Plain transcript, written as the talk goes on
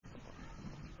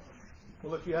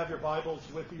Well, if you have your Bibles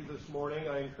with you this morning,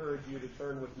 I encourage you to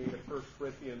turn with me to 1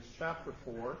 Corinthians chapter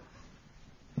 4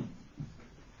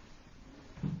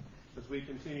 as we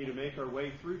continue to make our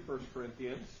way through 1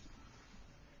 Corinthians.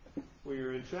 We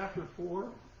are in chapter 4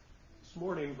 this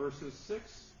morning, verses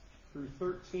 6 through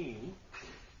 13.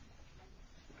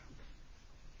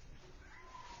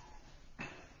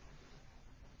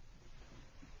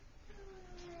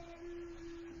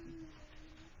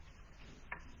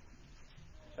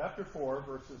 Chapter 4,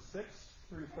 verses 6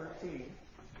 through 13.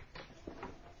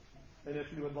 And if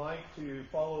you would like to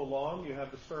follow along, you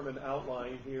have the sermon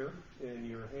outline here in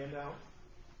your handout.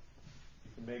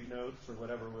 You can make notes or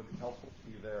whatever would be helpful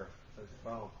to you there as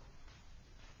well.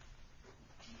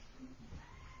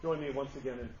 Join me once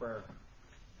again in prayer.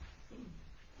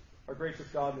 Our gracious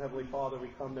God and Heavenly Father, we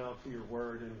come now to your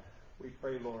word, and we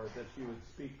pray, Lord, that you would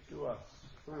speak to us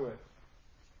through it.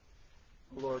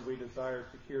 Lord, we desire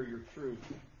to hear your truth.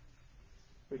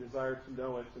 We desire to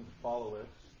know it and to follow it.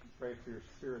 Pray for your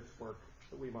Spirit's work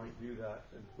that we might do that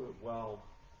and do it well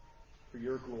for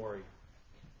your glory,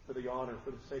 for the honor,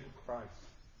 for the sake of Christ.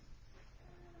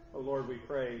 Oh Lord, we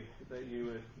pray that you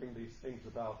would bring these things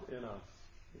about in us.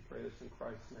 We pray this in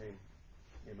Christ's name.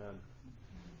 Amen.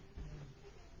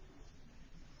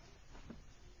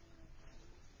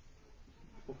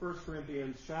 Well, 1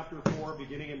 Corinthians chapter 4,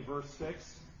 beginning in verse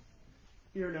 6.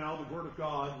 Hear now the word of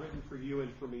God written for you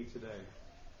and for me today.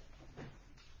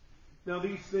 Now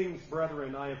these things,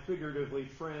 brethren, I have figuratively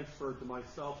transferred to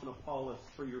myself and Apollos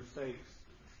for your sakes,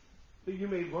 that you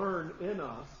may learn in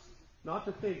us not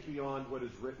to think beyond what is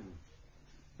written,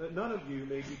 that none of you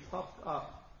may be puffed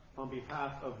up on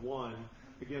behalf of one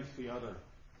against the other.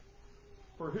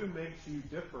 For who makes you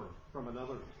differ from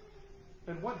another?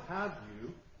 And what have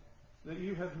you that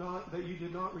you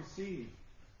did not receive?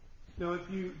 Now if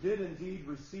you did indeed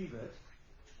receive it,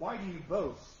 why do you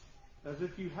boast as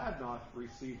if you had not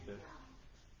received it?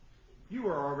 You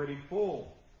are already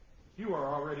full. You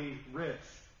are already rich.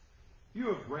 You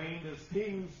have reigned as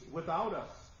kings without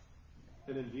us.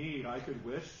 And indeed, I could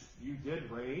wish you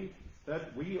did reign,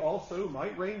 that we also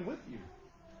might reign with you.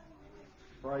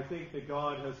 For I think that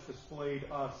God has displayed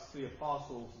us, the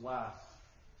apostles, last,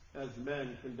 as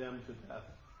men condemned to death.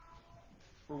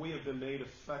 For we have been made a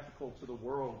spectacle to the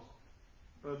world,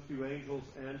 both to angels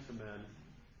and to men.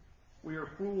 We are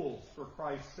fools for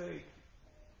Christ's sake,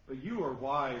 but you are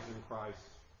wise in Christ.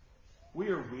 We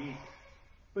are weak,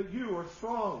 but you are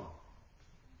strong.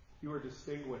 You are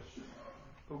distinguished,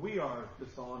 but we are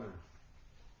dishonored.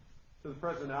 To the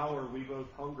present hour we both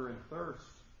hunger and thirst.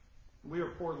 We are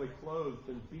poorly clothed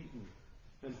and beaten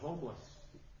and homeless.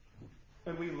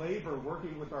 And we labor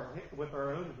working with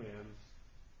our own hands.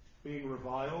 Being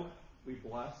reviled, we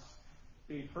bless.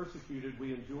 Being persecuted,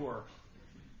 we endure.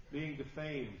 Being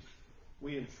defamed,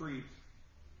 we entreat.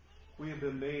 We have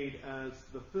been made as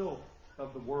the filth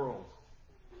of the world,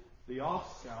 the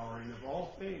offscouring of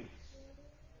all things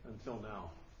until now.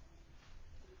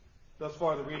 Thus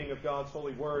far the reading of God's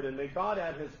holy word, and may God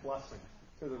add his blessing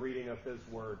to the reading of his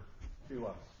word to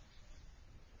us.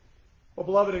 Well,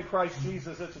 beloved in Christ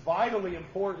Jesus, it's vitally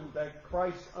important that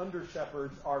Christ's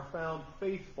under-shepherds are found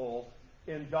faithful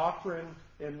in doctrine,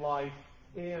 in life,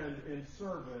 and in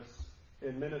service,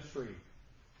 in ministry.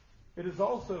 It is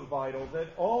also vital that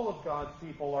all of God's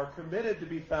people are committed to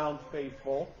be found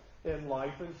faithful in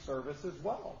life and service as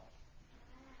well.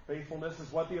 Faithfulness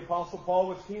is what the Apostle Paul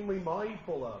was keenly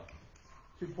mindful of,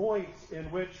 to points in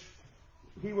which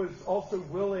he was also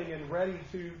willing and ready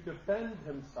to defend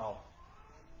himself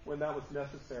when that was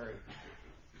necessary.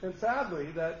 And sadly,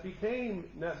 that became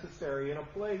necessary in a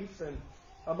place and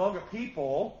among a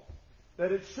people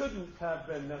that it shouldn't have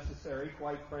been necessary,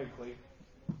 quite frankly,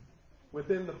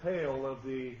 within the pale of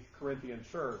the Corinthian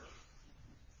church.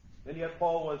 And yet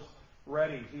Paul was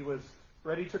ready. He was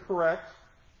ready to correct.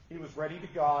 He was ready to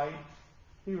guide.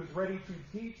 He was ready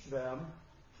to teach them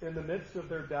in the midst of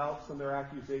their doubts and their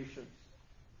accusations.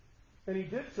 And he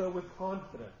did so with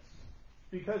confidence,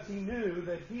 because he knew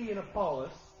that he and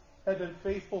Apollos had been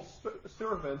faithful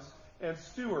servants and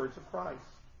stewards of Christ.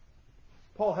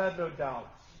 Paul had no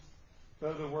doubts,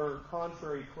 though there were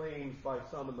contrary claims by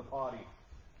some in the body.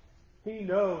 He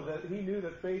knew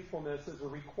that faithfulness is a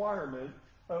requirement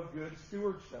of good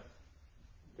stewardship.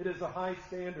 It is a high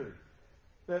standard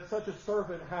that such a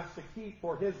servant has to keep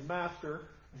for his master,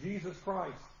 Jesus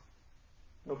Christ.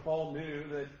 Though Paul knew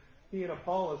that he and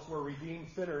Apollos were redeemed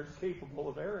sinners capable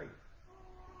of erring.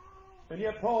 And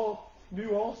yet Paul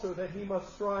knew also that he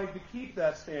must strive to keep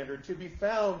that standard, to be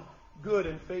found good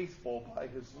and faithful by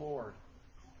his Lord.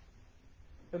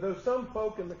 And though some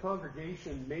folk in the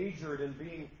congregation majored in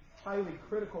being highly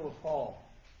critical of Paul,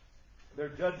 Their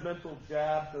judgmental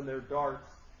jabs and their darts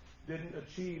didn't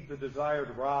achieve the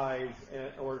desired rise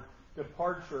or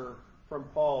departure from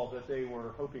Paul that they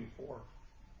were hoping for.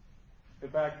 In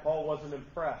fact, Paul wasn't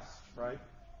impressed, right?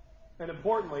 And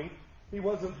importantly, he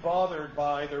wasn't bothered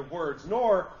by their words,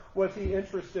 nor was he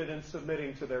interested in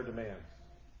submitting to their demands.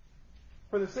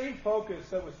 For the same focus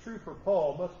that was true for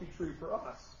Paul must be true for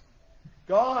us.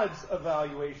 God's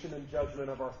evaluation and judgment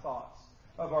of our thoughts,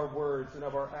 of our words, and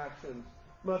of our actions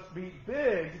must be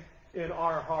big in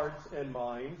our hearts and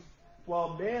minds,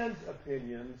 while man's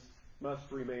opinions must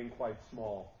remain quite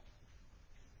small.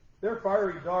 Their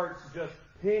fiery darts just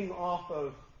ping off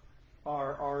of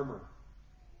our armor.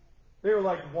 They are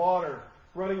like water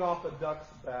running off a duck's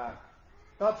back,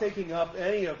 not taking up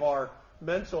any of our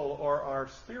mental or our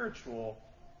spiritual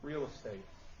real estate.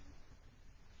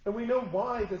 And we know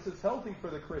why this is healthy for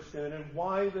the Christian and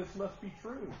why this must be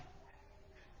true.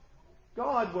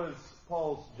 God was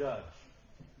Paul's judge.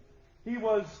 He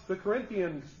was the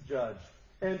Corinthians' judge,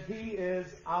 and he is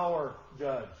our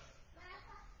judge.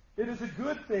 It is a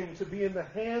good thing to be in the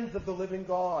hands of the living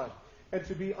God and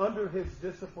to be under his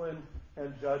discipline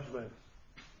and judgment.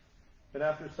 And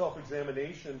after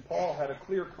self-examination, Paul had a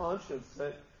clear conscience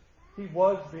that he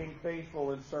was being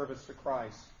faithful in service to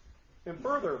Christ. And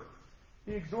further,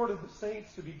 he exhorted the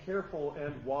saints to be careful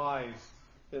and wise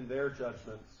in their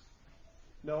judgments,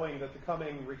 knowing that the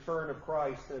coming return of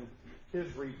Christ and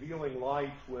his revealing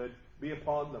light would be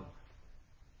upon them.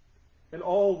 And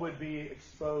all would be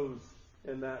exposed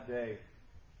in that day.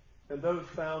 And those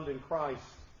found in Christ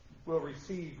will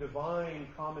receive divine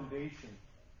commendation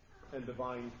and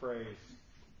divine praise.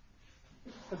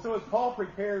 And so as Paul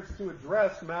prepares to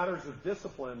address matters of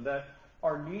discipline that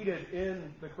are needed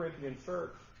in the Corinthian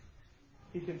church,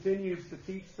 he continues to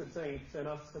teach the saints and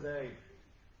us today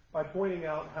by pointing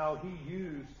out how he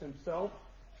used himself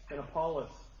and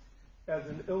Apollos as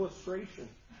an illustration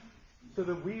so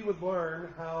that we would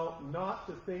learn how not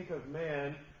to think of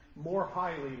man more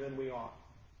highly than we ought.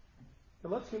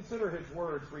 And let's consider his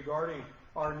words regarding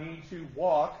our need to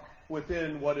walk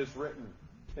within what is written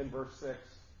in verse 6.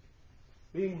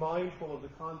 Being mindful of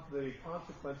the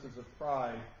consequences of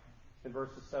pride in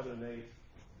verses 7 and 8.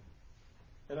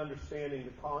 And understanding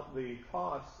the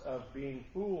costs of being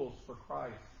fools for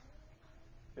Christ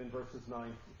in verses 9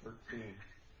 to 13.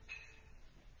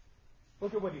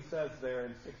 Look at what he says there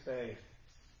in 6a.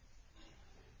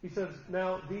 He says,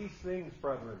 "Now these things,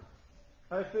 brethren,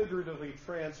 I figuratively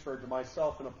transferred to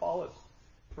myself and Apollos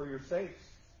for your sakes,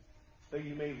 that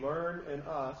you may learn in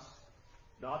us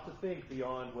not to think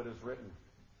beyond what is written."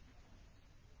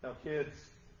 Now, kids,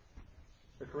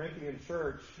 the Corinthian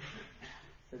church,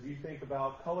 as you think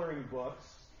about coloring books,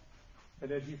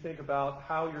 and as you think about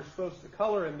how you're supposed to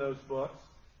color in those books,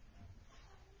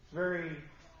 it's very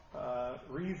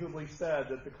reasonably said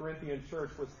that the Corinthian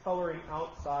church was coloring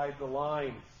outside the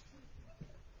lines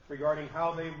regarding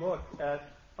how they looked at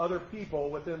other people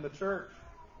within the church.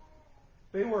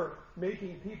 They were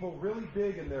making people really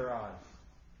big in their eyes,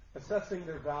 assessing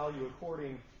their value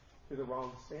according to the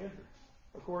wrong standards,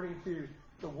 according to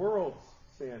the world's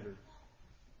standards.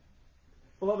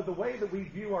 Beloved, the way that we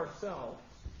view ourselves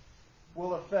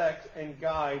will affect and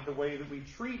guide the way that we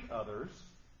treat others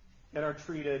and are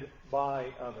treated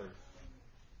by others.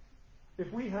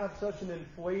 If we have such an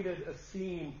inflated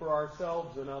esteem for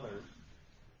ourselves and others,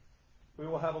 we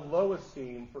will have a low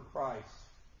esteem for Christ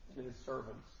and his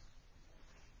servants.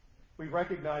 We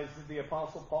recognize that the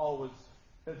Apostle Paul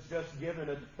has just given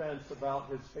a defense about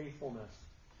his faithfulness.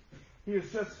 He has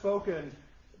just spoken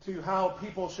to how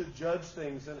people should judge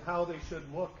things and how they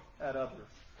should look at others.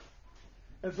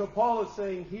 And so Paul is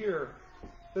saying here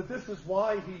that this is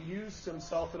why he used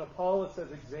himself and Apollos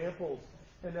as examples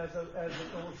and as an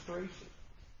illustration,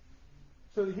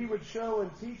 so that he would show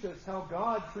and teach us how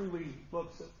God truly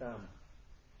looks at them,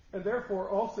 and therefore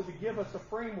also to give us a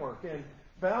framework and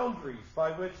boundaries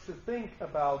by which to think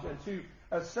about and to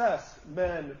assess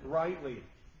men rightly,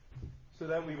 so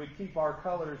that we would keep our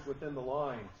colors within the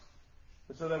lines,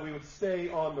 and so that we would stay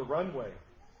on the runway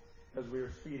as we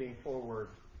are speeding forward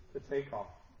to takeoff.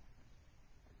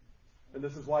 And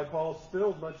this is why Paul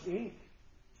spilled much ink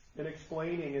in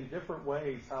explaining in different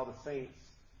ways how the saints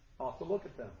ought to look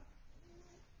at them.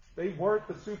 They weren't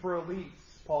the super elites,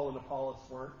 Paul and Apollos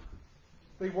weren't.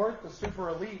 They weren't the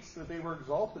super elites that they were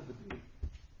exalted to be.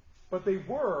 But they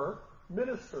were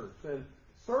ministers and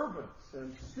servants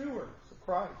and stewards of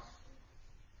Christ.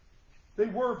 They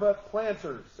were but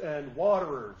planters and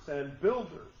waterers and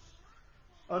builders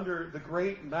under the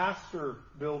great master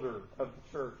builder of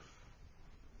the church.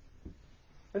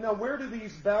 And now where do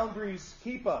these boundaries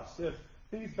keep us if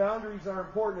These boundaries are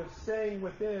important. If staying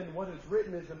within what is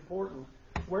written is important,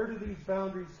 where do these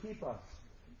boundaries keep us?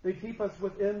 They keep us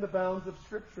within the bounds of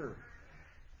Scripture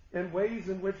and ways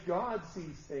in which God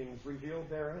sees things revealed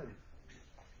therein.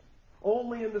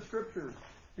 Only in the Scriptures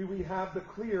do we have the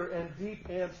clear and deep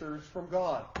answers from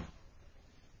God.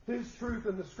 His truth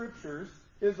in the Scriptures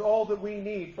is all that we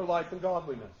need for life and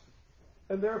godliness.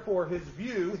 And therefore, his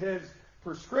view, his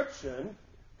prescription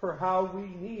for how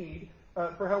we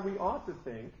ought to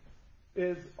think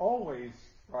is always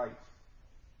right.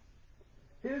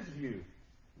 His view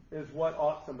is what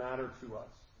ought to matter to us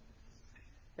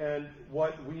and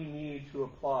what we need to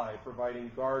apply,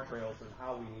 providing guardrails in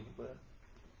how we need to live.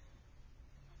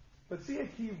 But see a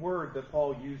key word that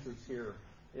Paul uses here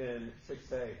in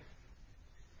 6a.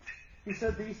 He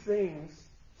said these things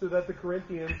so that the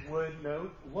Corinthians would,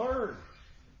 learn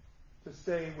to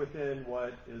stay within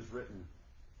what is written.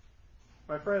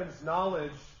 My friends,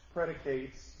 knowledge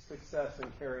predicates success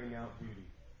in carrying out duty.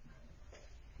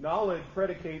 Knowledge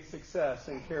predicates success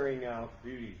in carrying out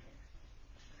duty.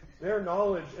 Their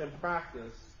knowledge and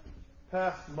practice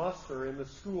passed muster in the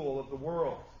school of the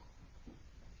world.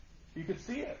 You could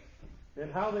see it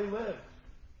in how they lived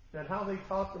and how they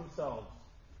taught themselves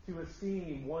to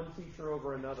esteem one teacher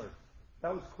over another.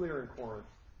 That was clear in Corinth.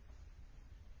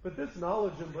 But this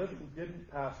knowledge and living didn't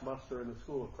pass muster in the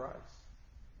school of Christ.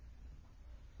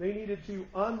 They needed to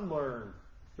unlearn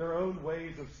their own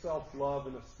ways of self-love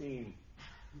and esteem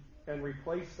and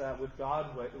replace that with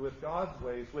God's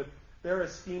ways, with their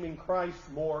esteeming Christ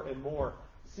more and more,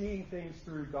 seeing things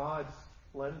through God's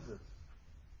lenses.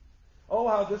 Oh,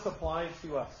 how this applies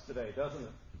to us today, doesn't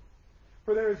it?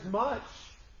 For there is much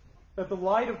that the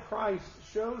light of Christ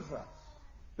shows us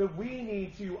that we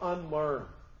need to unlearn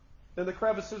in the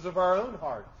crevices of our own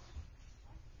hearts,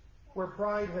 where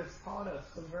pride has taught us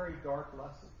some very dark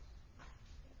lessons.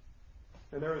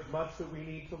 And there is much that we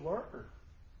need to learn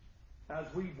as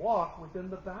we walk within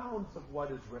the bounds of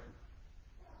what is written,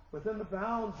 within the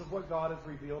bounds of what God has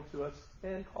revealed to us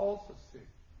and calls us to.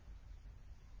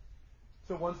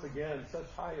 So once again, such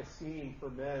high esteem for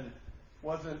men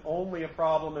wasn't only a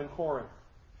problem in Corinth.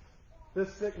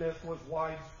 This sickness was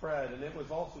widespread, and it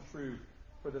was also true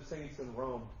for the saints in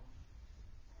Rome.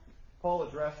 Paul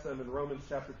addressed them in Romans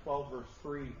chapter 12, verse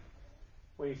 3,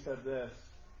 when he said this,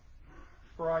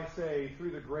 "For I say,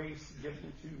 through the grace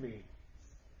given to me,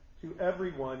 to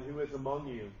everyone who is among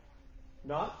you,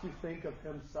 not to think of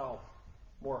himself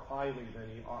more highly than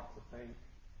he ought to think,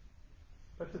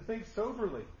 but to think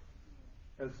soberly,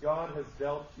 as God has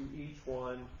dealt to each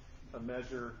one a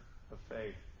measure of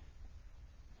faith."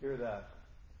 Hear that.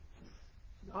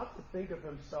 Not to think of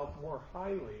himself more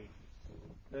highly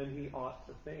than he ought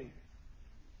to think.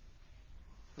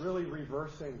 Really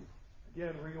reversing,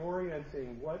 again,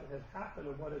 reorienting what had happened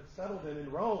and what had settled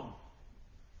in Rome,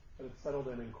 but had settled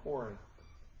in Corinth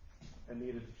and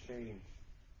needed to change.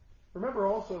 Remember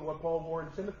also what Paul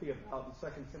warned Timothy about in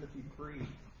 2 Timothy 3,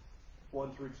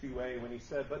 1 through 2a, when he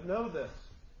said, "But know this,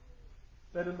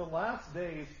 that in the last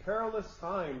days perilous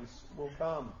times will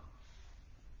come."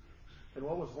 And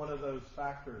what was one of those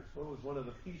factors? What was one of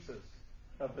the pieces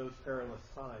of those perilous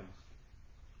times?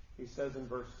 He says in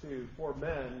verse 2, "For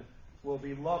men will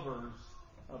be lovers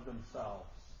of themselves."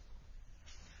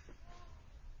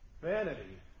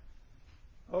 Vanity,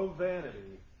 oh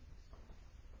vanity,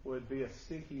 would be a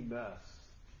stinky mess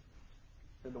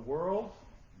in the world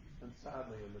and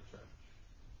sadly in the church.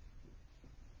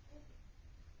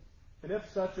 And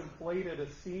if such inflated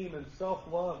esteem and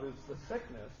self-love is the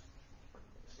sickness,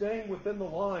 staying within the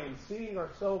line, seeing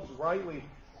ourselves rightly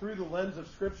through the lens of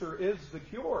Scripture is the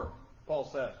cure, Paul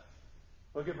said.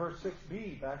 Look at verse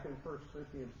 6b back in 1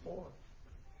 Corinthians 4.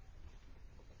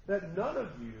 "That none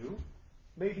of you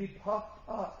may be puffed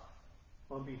up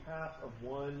on behalf of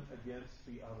one against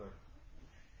the other."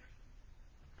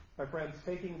 My friends,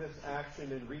 taking this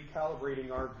action and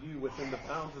recalibrating our view within the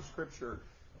bounds of Scripture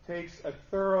takes a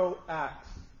thorough axe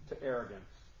to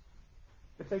arrogance.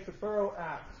 It takes a thorough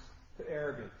axe to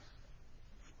arrogance.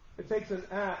 It takes an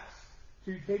axe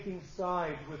to taking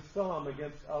sides with some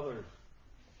against others.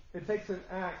 It takes an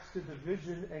axe to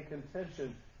division and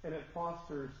contention, and it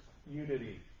fosters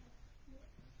unity.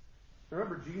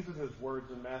 Remember Jesus'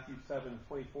 words in Matthew 7,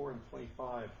 24 and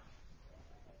 25.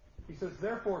 He says,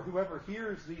 "Therefore, whoever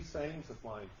hears these sayings of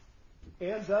mine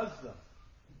and does them,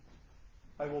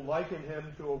 I will liken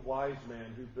him to a wise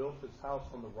man who built his house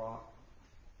on the rock.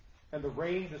 And the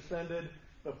rain descended,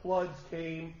 the floods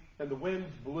came, and the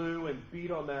winds blew and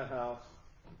beat on that house,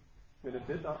 and it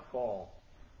did not fall,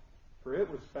 for it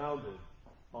was founded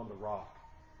on the rock.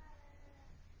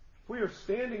 we are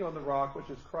standing on the rock, which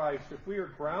is Christ, if we are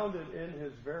grounded in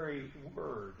his very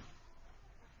word,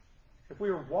 if we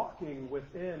are walking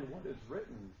within what is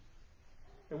written,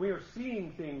 and we are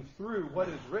seeing things through what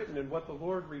is written and what the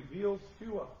Lord reveals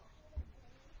to us,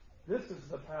 this is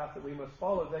the path that we must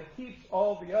follow that keeps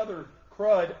all the other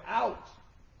crud out,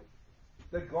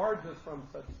 that guards us from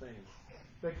such things,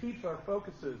 that keeps our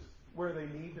focuses where they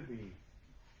need to be,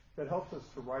 that helps us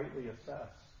to rightly assess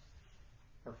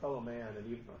our fellow man and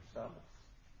even ourselves.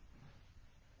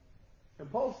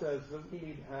 And Paul says that we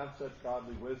need to have such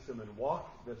godly wisdom and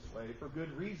walk this way for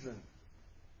good reason.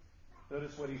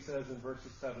 Notice what he says in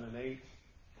verses 7 and 8.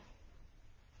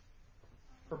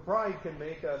 For pride can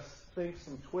make us think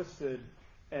some twisted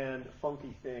and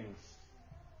funky things.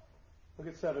 Look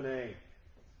at 7a.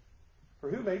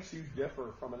 For who makes you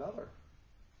differ from another?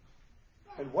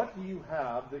 And what do you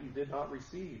have that you did not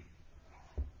receive?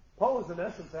 Paul is in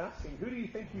essence asking, who do you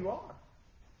think you are?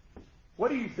 What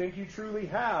do you think you truly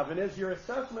have? And is your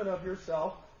assessment of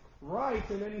yourself right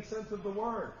in any sense of the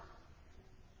word?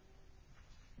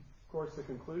 Of course, the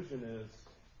conclusion is,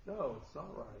 no, it's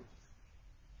not right.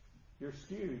 You're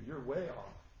skewed. You're way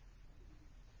off.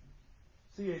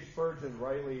 C.H. Spurgeon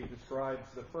rightly describes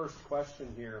the first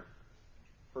question here,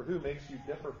 for who makes you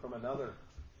differ from another?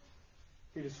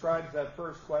 He describes that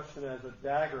first question as a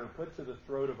dagger put to the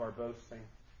throat of our boasting.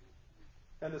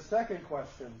 And the second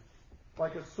question,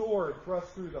 like a sword thrust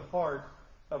through the heart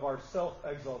of our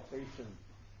self-exaltation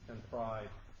and pride.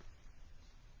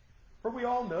 For we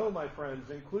all know, my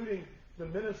friends, including the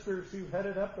ministers who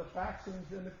headed up the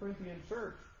factions in the Corinthian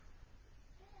church,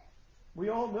 we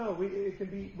all know we can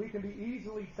be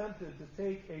easily tempted to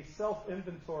take a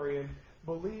self-inventory and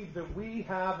believe that we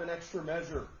have an extra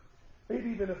measure,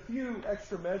 maybe even a few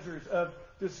extra measures of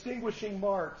distinguishing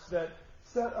marks that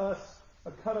set us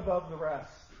a cut above the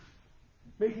rest,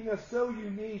 making us so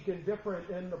unique and different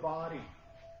in the body.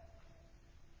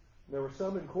 There were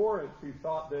some in Corinth who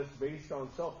thought this based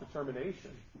on self-determination,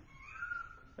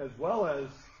 as well as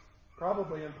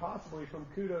probably and possibly from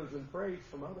kudos and praise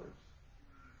from others.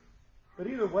 But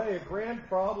either way, a grand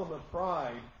problem of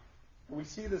pride, and we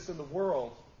see this in the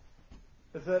world,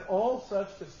 is that all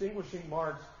such distinguishing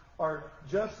marks are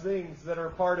just things that are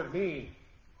part of me.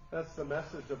 That's the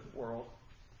message of the world.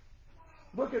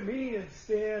 Look at me and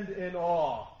stand in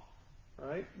awe.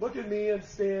 Right? Look at me and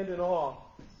stand in awe.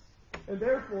 And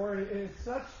therefore, in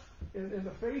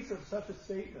the face of such a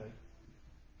statement,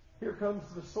 here comes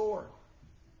the sword.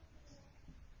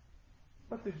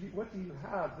 What do you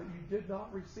have that you did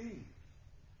not receive?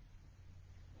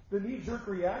 The knee-jerk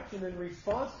reaction in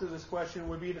response to this question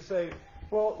would be to say,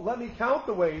 well, let me count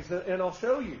the ways and I'll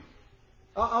show you.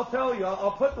 I'll tell you.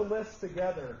 I'll put the list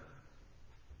together.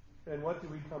 And what do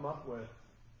we come up with?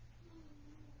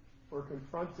 We're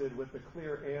confronted with the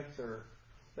clear answer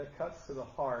that cuts to the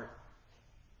heart.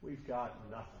 We've got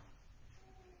nothing.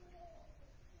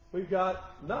 We've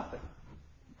got nothing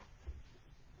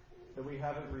that we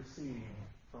haven't received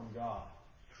from God,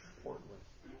 importantly.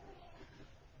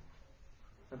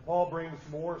 And Paul brings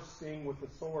more sting with the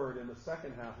sword in the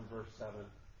second half of verse 7.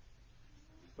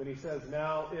 When he says,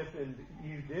 now if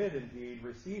you did indeed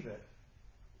receive it,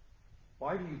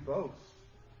 why do you boast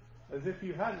as if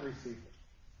you hadn't received it?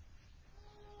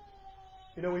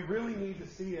 You know, we really need to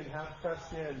see and have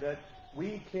pressed in that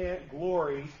we can't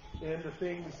glory in the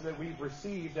things that we've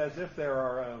received as if they're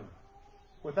our own,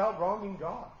 without wronging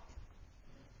God.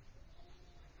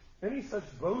 Any such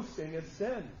boasting is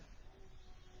sin.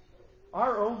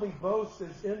 Our only boast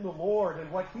is in the Lord and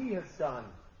what He has done.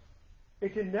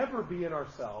 It can never be in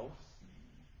ourselves.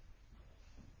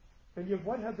 And yet,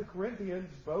 what had the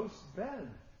Corinthians' boast been?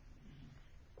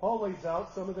 Paul lays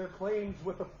out some of their claims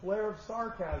with a flare of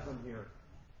sarcasm here.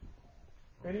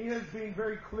 And he is being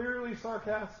very clearly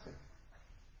sarcastic.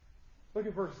 Look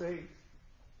at verse 8.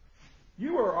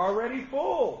 You are already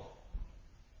full.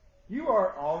 You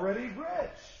are already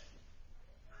rich.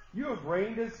 You have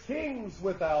reigned as kings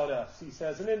without us, he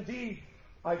says. And indeed,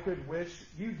 I could wish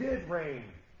you did reign,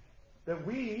 that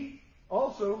we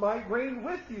also might reign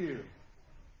with you.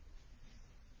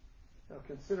 Now,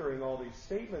 considering all these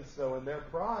statements, though, in their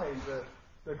pride,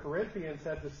 the Corinthians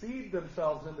had deceived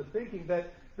themselves into thinking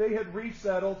that they had reached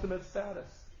that ultimate status.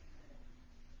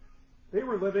 They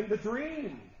were living the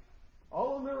dream,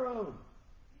 all on their own.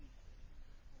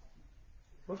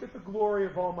 Look at the glory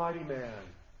of Almighty Man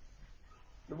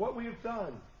and what we have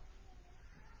done.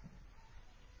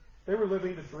 They were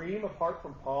living the dream apart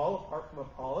from Paul, apart from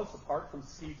Apollos, apart from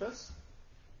Cephas,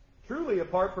 truly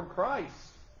apart from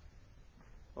Christ,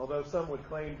 although some would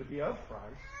claim to be of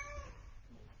Christ.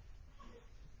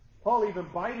 Paul even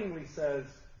bitingly says,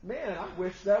 Man, I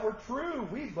wish that were true.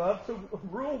 We'd love to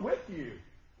rule with you.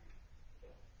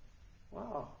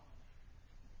 Wow.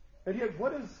 And yet,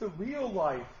 what is the real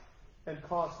life and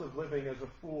cost of living as a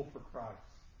fool for Christ?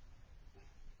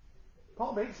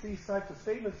 Paul makes these types of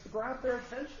statements to grab their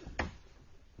attention.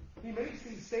 He makes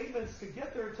these statements to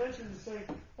get their attention to say,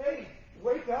 hey,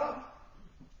 wake up.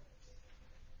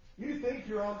 You think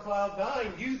you're on cloud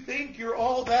nine. You think you're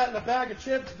all that in a bag of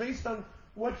chips based on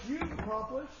what you've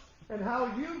accomplished and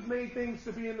how you've made things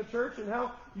to be in the church and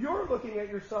how you're looking at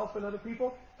yourself and other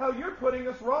people, how you're putting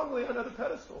us wrongly on other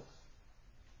pedestals.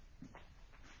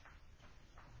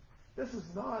 This is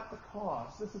not the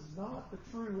cost. This is not the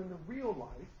true and the real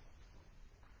life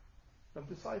of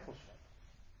discipleship.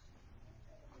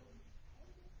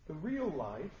 The real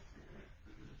life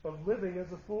of living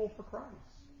as a fool for Christ.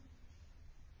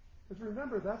 Because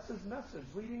remember, that's his message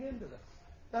leading into this.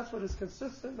 That's what his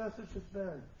consistent message has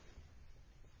been.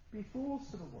 Be fools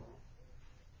to the world.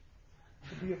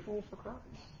 To be a fool for Christ.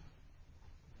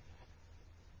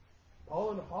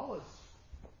 Paul and Apollos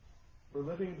were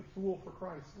living the fool for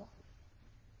Christ's life.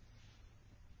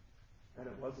 And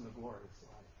it wasn't a glorious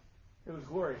life. It was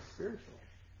glorious spiritually.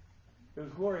 It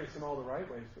was glorious in all the right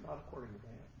ways, but not according to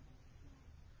man.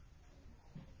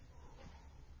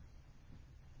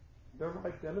 Their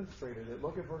life demonstrated it.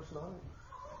 Look at verse 9.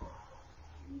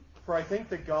 For I think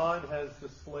that God has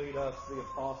displayed us, the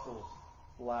apostles,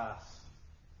 last,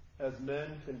 as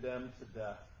men condemned to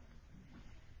death.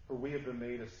 For we have been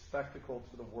made a spectacle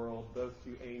to the world, both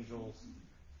to angels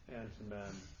and to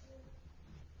men.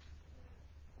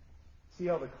 See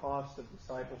how the cost of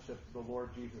discipleship to the Lord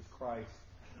Jesus Christ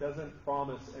doesn't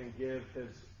promise and give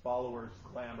his followers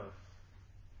glamour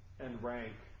and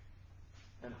rank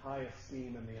and high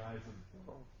esteem in the eyes of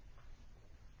the world.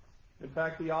 In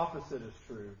fact, the opposite is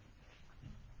true.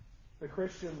 The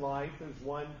Christian life is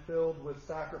one filled with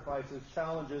sacrifices,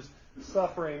 challenges,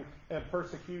 suffering, and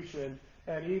persecution.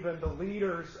 And even the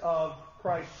leaders of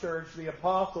Christ's church, the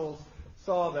apostles,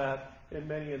 saw that in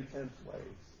many intense ways.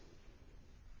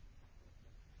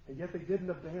 And yet they didn't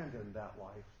abandon that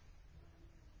life.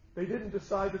 They didn't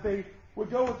decide that they would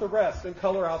go with the rest and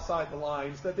color outside the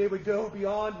lines, that they would go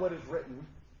beyond what is written,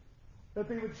 that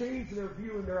they would change their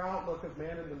view and their outlook of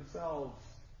man and themselves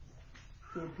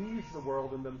to appease the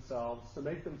world and themselves, to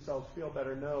make themselves feel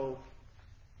better. No,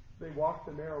 they walked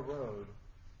the narrow road,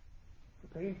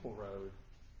 the painful road,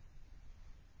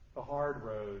 the hard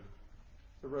road,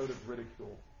 the road of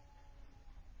ridicule,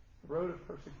 the road of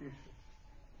persecution.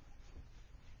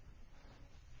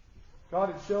 God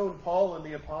had shown Paul and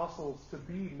the apostles to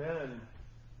be men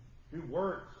who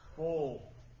weren't fooled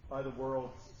by the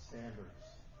world's standards.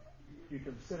 You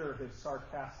consider his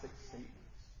sarcastic statements.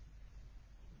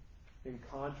 In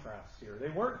contrast here, they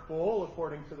weren't full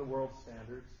according to the world's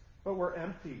standards, but were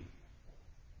empty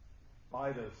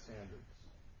by those standards.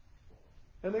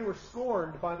 And they were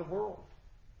scorned by the world.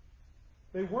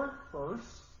 They weren't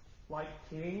first, like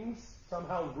kings,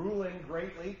 somehow ruling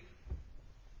greatly,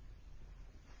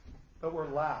 but were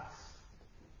last,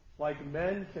 like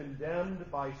men condemned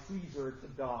by Caesar to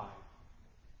die.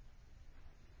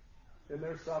 In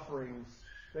their sufferings,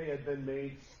 they had been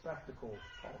made spectacles,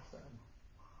 Paul said.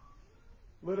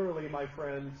 Literally, my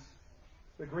friends,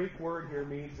 the Greek word here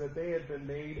means that they had been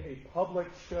made a public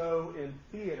show in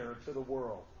theater to the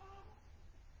world.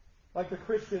 Like the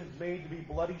Christians made to be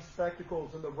bloody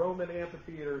spectacles in the Roman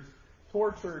amphitheaters,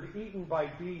 tortured, eaten by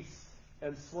beasts,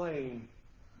 and slain.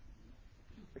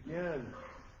 Again,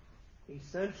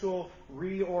 essential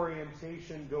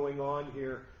reorientation going on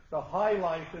here. The high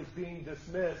life is being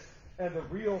dismissed, and the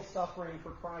real suffering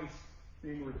for Christ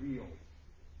being revealed,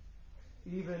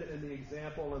 even in the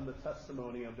example and the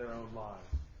testimony of their own lives.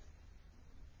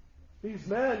 These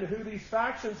men who these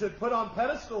factions had put on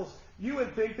pedestals, you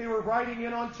would think they were riding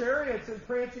in on chariots and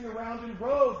prancing around in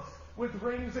robes with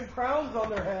rings and crowns on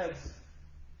their heads.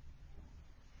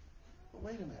 But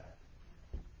wait a minute.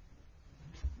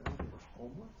 No, they were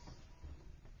homeless.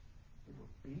 They were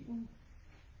beaten.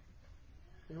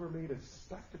 They were made as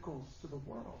spectacles to the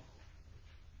world.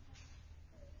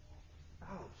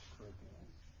 Ouch,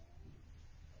 Corinthians.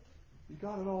 You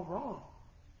got it all wrong.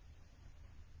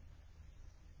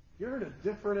 You're in a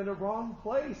different and a wrong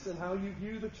place in how you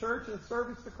view the church and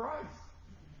service to Christ.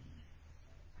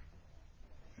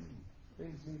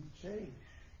 Things need to change.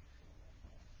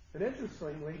 And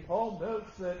interestingly, Paul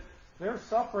notes that their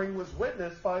suffering was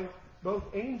witnessed by both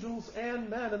angels and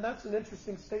men. And that's an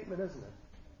interesting statement, isn't it?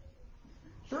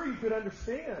 Sure, you could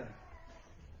understand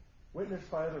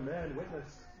witnessed by other men,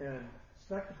 witnessed and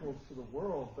spectacles to the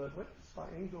world, but witnessed by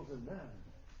angels and men.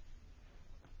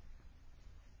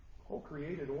 Whole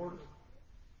created order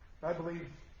I believe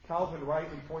Calvin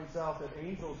rightly points out that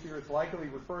angels here is likely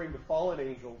referring to fallen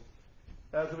angels,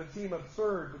 as it would seem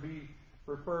absurd to be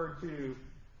referred to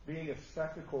being a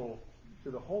spectacle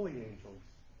to the holy angels.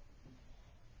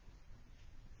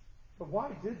 But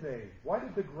why did they? Why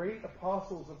did the great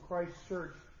apostles of Christ's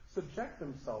church subject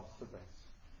themselves to this?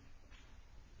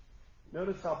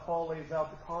 Notice how Paul lays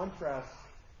out the contrast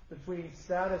between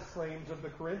status claims of the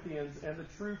Corinthians and the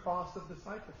true cost of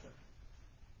discipleship.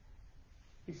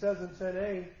 He says in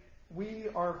 10a, we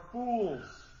are fools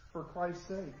for Christ's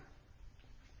sake.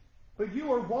 But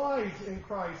you are wise in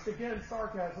Christ. Again,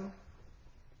 sarcasm.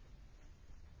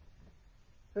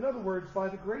 In other words, by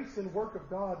the grace and work of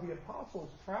God, the apostles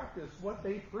practiced what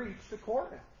they preached to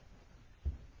Corinth.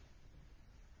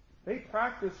 They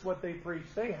practiced what they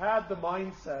preached. They had the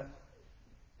mindset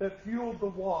that fueled the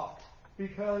walk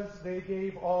because they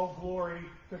gave all glory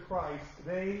to Christ.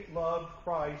 They loved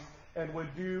Christ and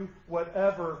would do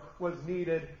whatever was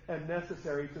needed and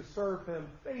necessary to serve him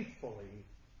faithfully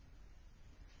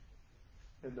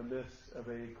in the midst of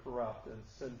a corrupt and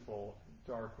sinful,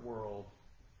 dark world,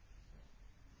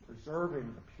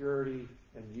 preserving the purity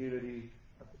and unity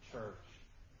of the church.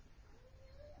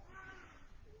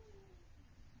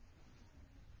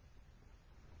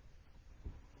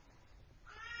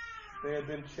 They had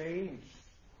been changed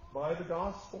by the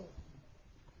gospel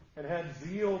and had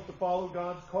zeal to follow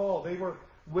God's call. They were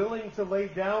willing to lay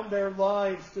down their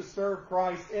lives to serve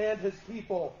Christ and his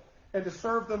people and to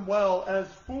serve them well as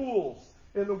fools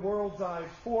in the world's eyes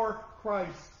for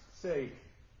Christ's sake,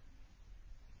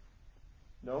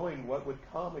 knowing what would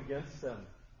come against them,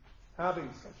 having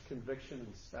such conviction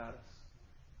and status.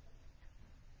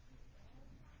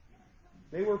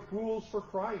 They were fools for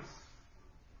Christ,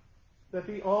 that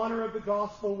the honor of the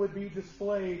gospel would be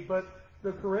displayed, but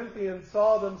the Corinthians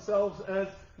saw themselves as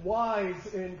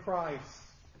wise in Christ,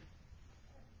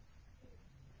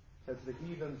 as the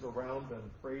heathens around them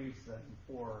praised them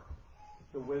for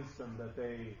the wisdom that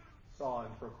they saw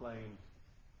and proclaimed.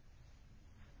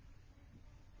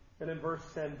 And in verse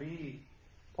 10b,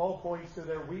 Paul points to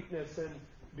their weakness in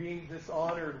being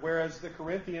dishonored, whereas the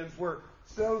Corinthians were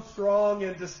so strong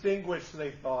and distinguished,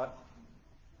 they thought.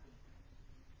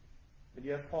 And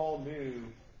yet Paul knew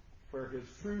where his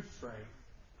true strength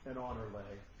and honor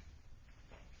lay.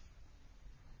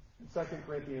 In 2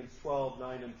 Corinthians 12,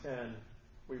 9 and 10,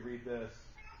 we read this.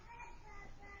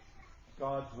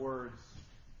 God's words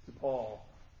to Paul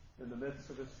in the midst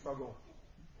of his struggle.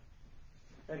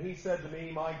 And he said to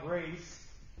me, my grace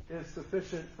is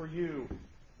sufficient for you,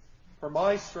 for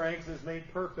my strength is made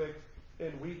perfect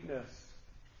in weakness.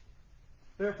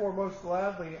 Therefore, most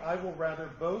gladly, I will rather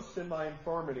boast in my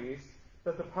infirmities,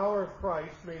 that the power of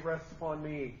Christ may rest upon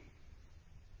me.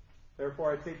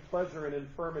 Therefore, I take pleasure in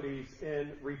infirmities,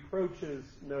 in reproaches,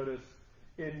 notice,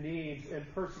 in needs, in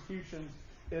persecutions,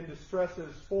 in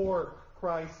distresses for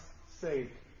Christ's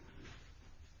sake.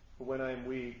 For when I am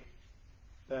weak,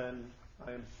 then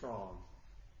I am strong.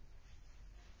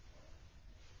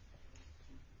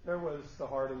 There was the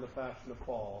heart and the passion of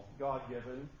Paul,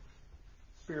 God-given,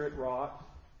 Spirit-wrought.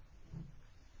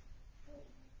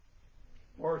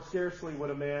 Or scarcely would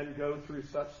a man go through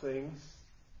such things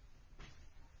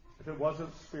if it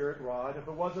wasn't Spirit-wrought, if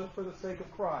it wasn't for the sake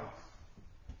of Christ.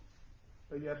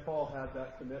 But yet Paul had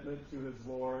that commitment to his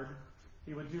Lord.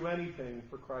 He would do anything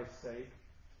for Christ's sake.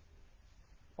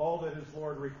 All that his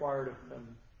Lord required of him.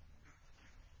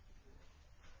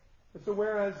 And so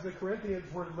whereas the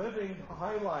Corinthians were living a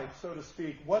high life, so to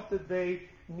speak, what did they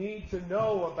need to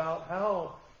know about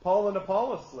how Paul and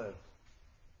Apollos lived?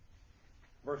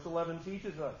 Verse 11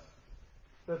 teaches us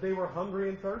that they were hungry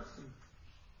and thirsty.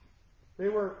 They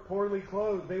were poorly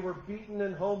clothed. They were beaten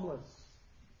and homeless.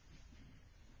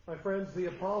 My friends, the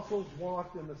apostles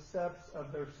walked in the steps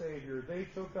of their Savior. They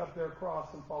took up their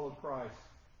cross and followed Christ.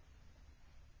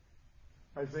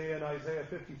 Isaiah in Isaiah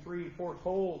 53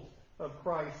 foretold of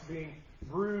Christ being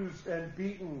bruised and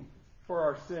beaten for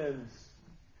our sins.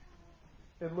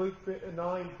 In Luke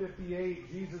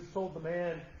 9:58, Jesus told the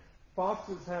man,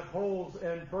 foxes have holes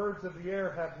and birds of the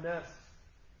air have nests,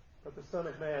 but the Son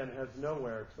of Man has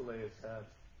nowhere to lay his head.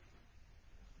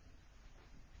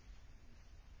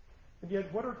 And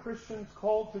yet, what are Christians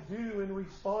called to do in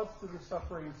response to the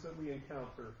sufferings that we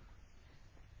encounter?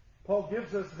 Paul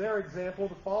gives us their example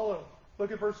to follow.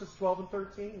 Look at verses 12 and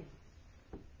 13.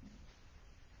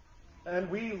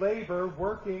 And we labor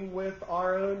working with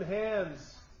our own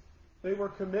hands. They were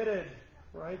committed,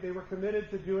 right? They were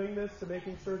committed to doing this, to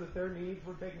making sure that their needs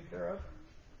were taken care of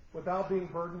without being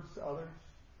burdens to others.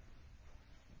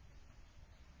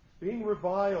 Being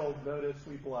reviled, notice,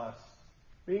 we bless.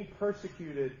 Being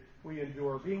persecuted, we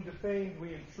endure. Being defamed,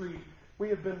 we entreat. We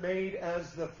have been made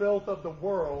as the filth of the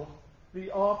world, the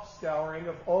offscouring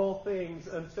of all things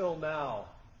until now.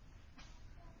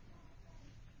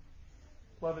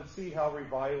 Beloved, see how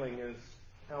reviling is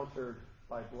countered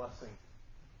by blessing,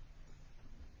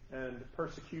 and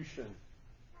persecution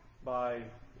by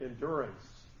endurance.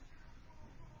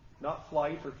 Not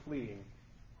flight or fleeing,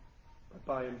 but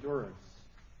by endurance.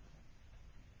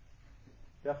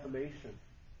 Defamation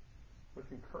with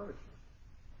encouragement.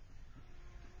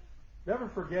 Never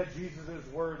forget Jesus'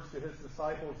 words to his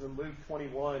disciples in Luke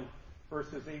 21,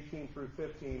 verses 18 through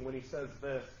 15, when he says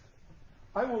this,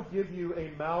 I will give you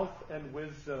a mouth and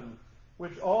wisdom,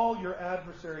 which all your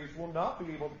adversaries will not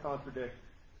be able to contradict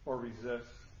or resist.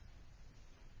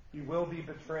 You will be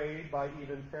betrayed by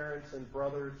even parents and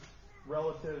brothers,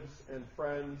 relatives and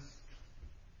friends,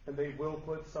 and they will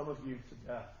put some of you to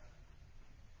death.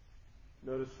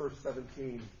 Notice verse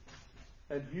 17.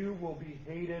 And you will be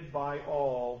hated by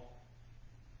all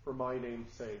for my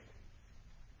name's sake.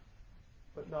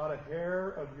 But not a hair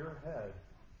of your head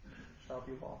shall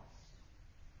be lost.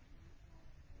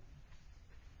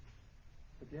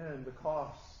 Again, the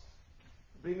cost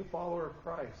of being a follower of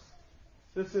Christ.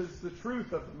 This is the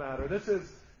truth of the matter. This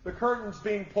is the curtains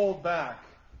being pulled back.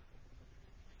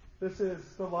 This is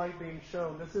the light being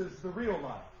shown. This is the real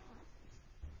life.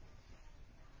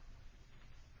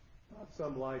 Not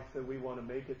some life that we want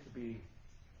to make it to be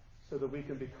so that we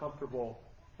can be comfortable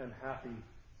and happy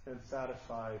and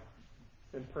satisfied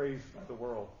and praised by the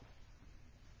world.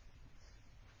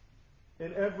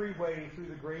 In every way, through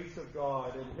the grace of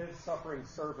God and his suffering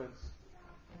servants,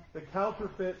 the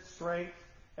counterfeit strength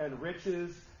and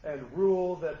riches and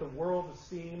rule that the world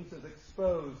esteems is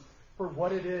exposed for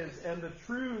what it is, and the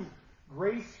true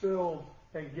grace-filled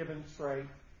and given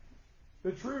strength,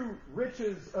 the true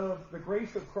riches of the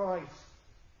grace of Christ,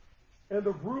 and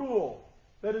the rule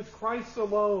that is Christ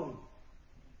alone,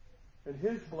 and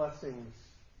his blessings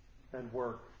and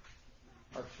work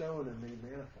are shown and made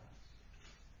manifest.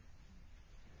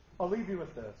 I'll leave you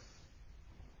with this.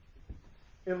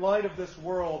 In light of this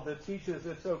world that teaches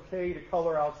it's okay to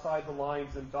color outside the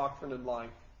lines in doctrine and life.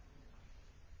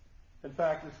 In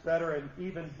fact, it's better and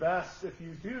even best if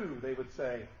you do, they would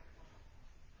say.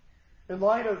 In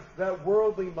light of that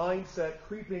worldly mindset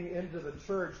creeping into the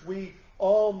church, we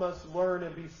all must learn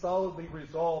and be solidly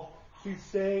resolved to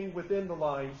staying within the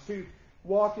lines, to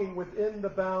walking within the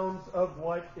bounds of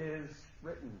what is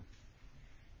written.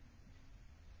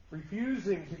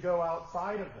 Refusing to go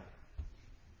outside of it.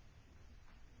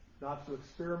 Not to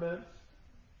experiment.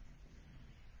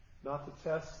 Not to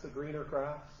test the greener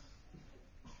grass.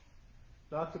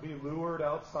 Not to be lured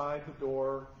outside the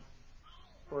door,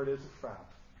 for it is a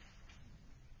trap.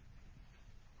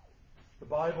 The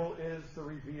Bible is the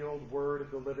revealed word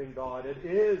of the living God. It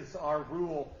is our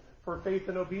rule for faith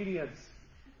and obedience.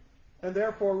 And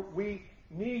therefore, we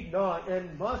need not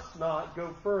and must not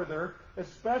go further,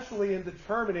 especially in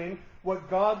determining what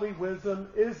godly wisdom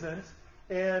isn't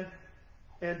and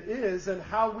is and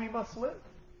how we must live.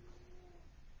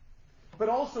 But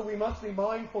also we must be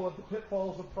mindful of the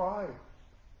pitfalls of pride.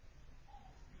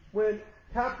 When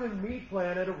Captain Meat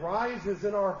Planet arises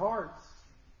in our hearts,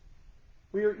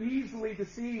 we are easily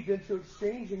deceived into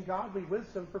exchanging godly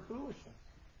wisdom for foolishness.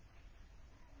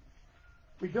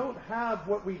 We don't have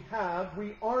what we have.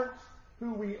 We aren't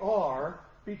who we are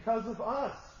because of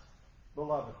us,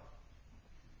 beloved.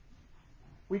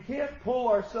 We can't pull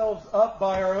ourselves up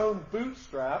by our own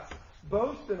bootstraps,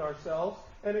 boast in ourselves,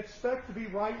 and expect to be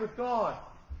right with God.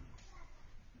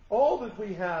 All that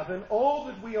we have and all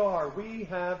that we are, we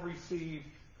have received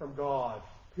from God,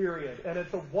 period. And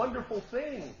it's a wonderful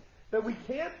thing that we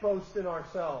can't boast in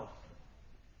ourselves.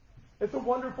 It's a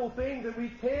wonderful thing that we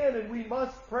can and we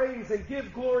must praise and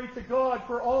give glory to God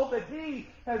for all that he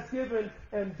has given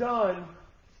and done.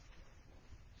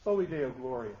 Soli Deo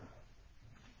Gloria.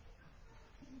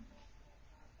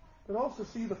 But also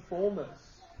see the fullness,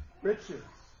 riches,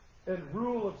 and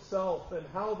rule of self, and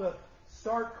how the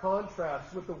stark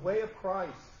contrast with the way of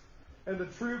Christ and the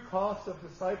true cost of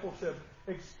discipleship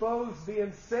expose the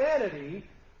insanity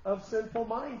of sinful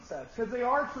mindsets, because they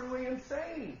are truly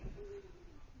insane.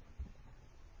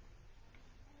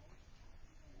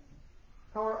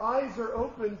 How our eyes are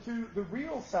open to the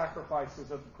real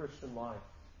sacrifices of the Christian life.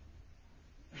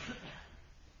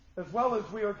 As well as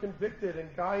we are convicted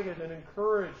and guided and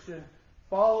encouraged in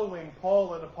following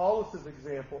Paul and Apollos'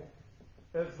 example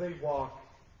as they walked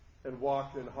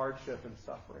in hardship and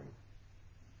suffering.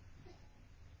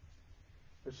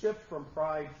 The shift from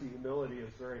pride to humility is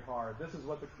very hard. This is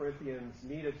what the Corinthians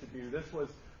needed to do. This was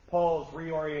Paul's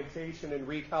reorientation and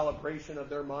recalibration of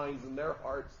their minds and their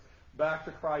hearts back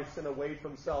to Christ and away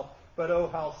from self. But oh,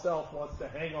 how self wants to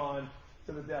hang on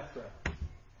to the death grip.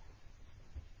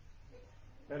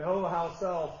 And oh, how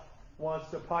self wants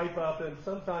to pipe up in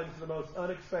sometimes the most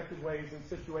unexpected ways and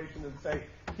situations and say,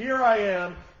 here I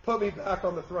am, put me back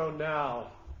on the throne now.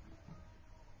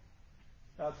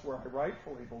 That's where I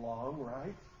rightfully belong,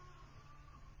 right?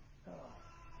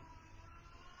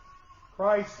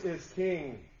 Christ is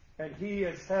King, and He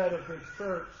is head of His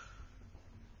church.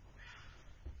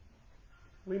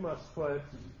 We must put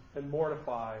and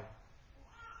mortify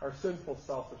our sinful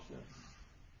selfishness.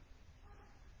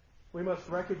 We must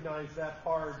recognize that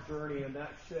hard journey and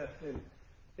that shift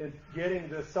in getting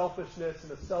the selfishness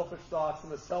and the selfish thoughts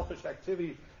and the selfish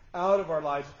activity out of our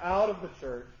lives, out of the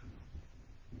church,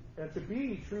 and to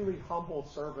be truly humble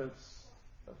servants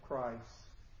of Christ.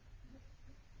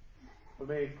 But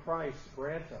may Christ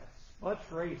grant us much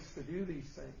grace to do these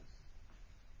things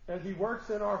as He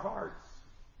works in our hearts,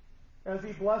 as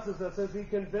He blesses us, as He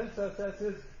convinces us, as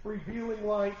His revealing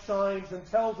light shines and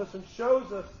tells us and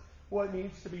shows us what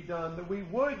needs to be done, that we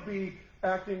would be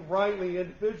acting rightly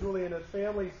individually and as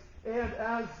families and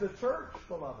as the church,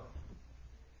 beloved.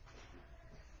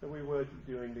 That we would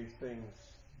be doing these things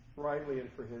rightly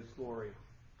and for His glory.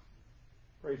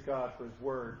 Praise God for His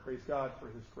word. Praise God for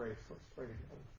His grace. Let's pray together.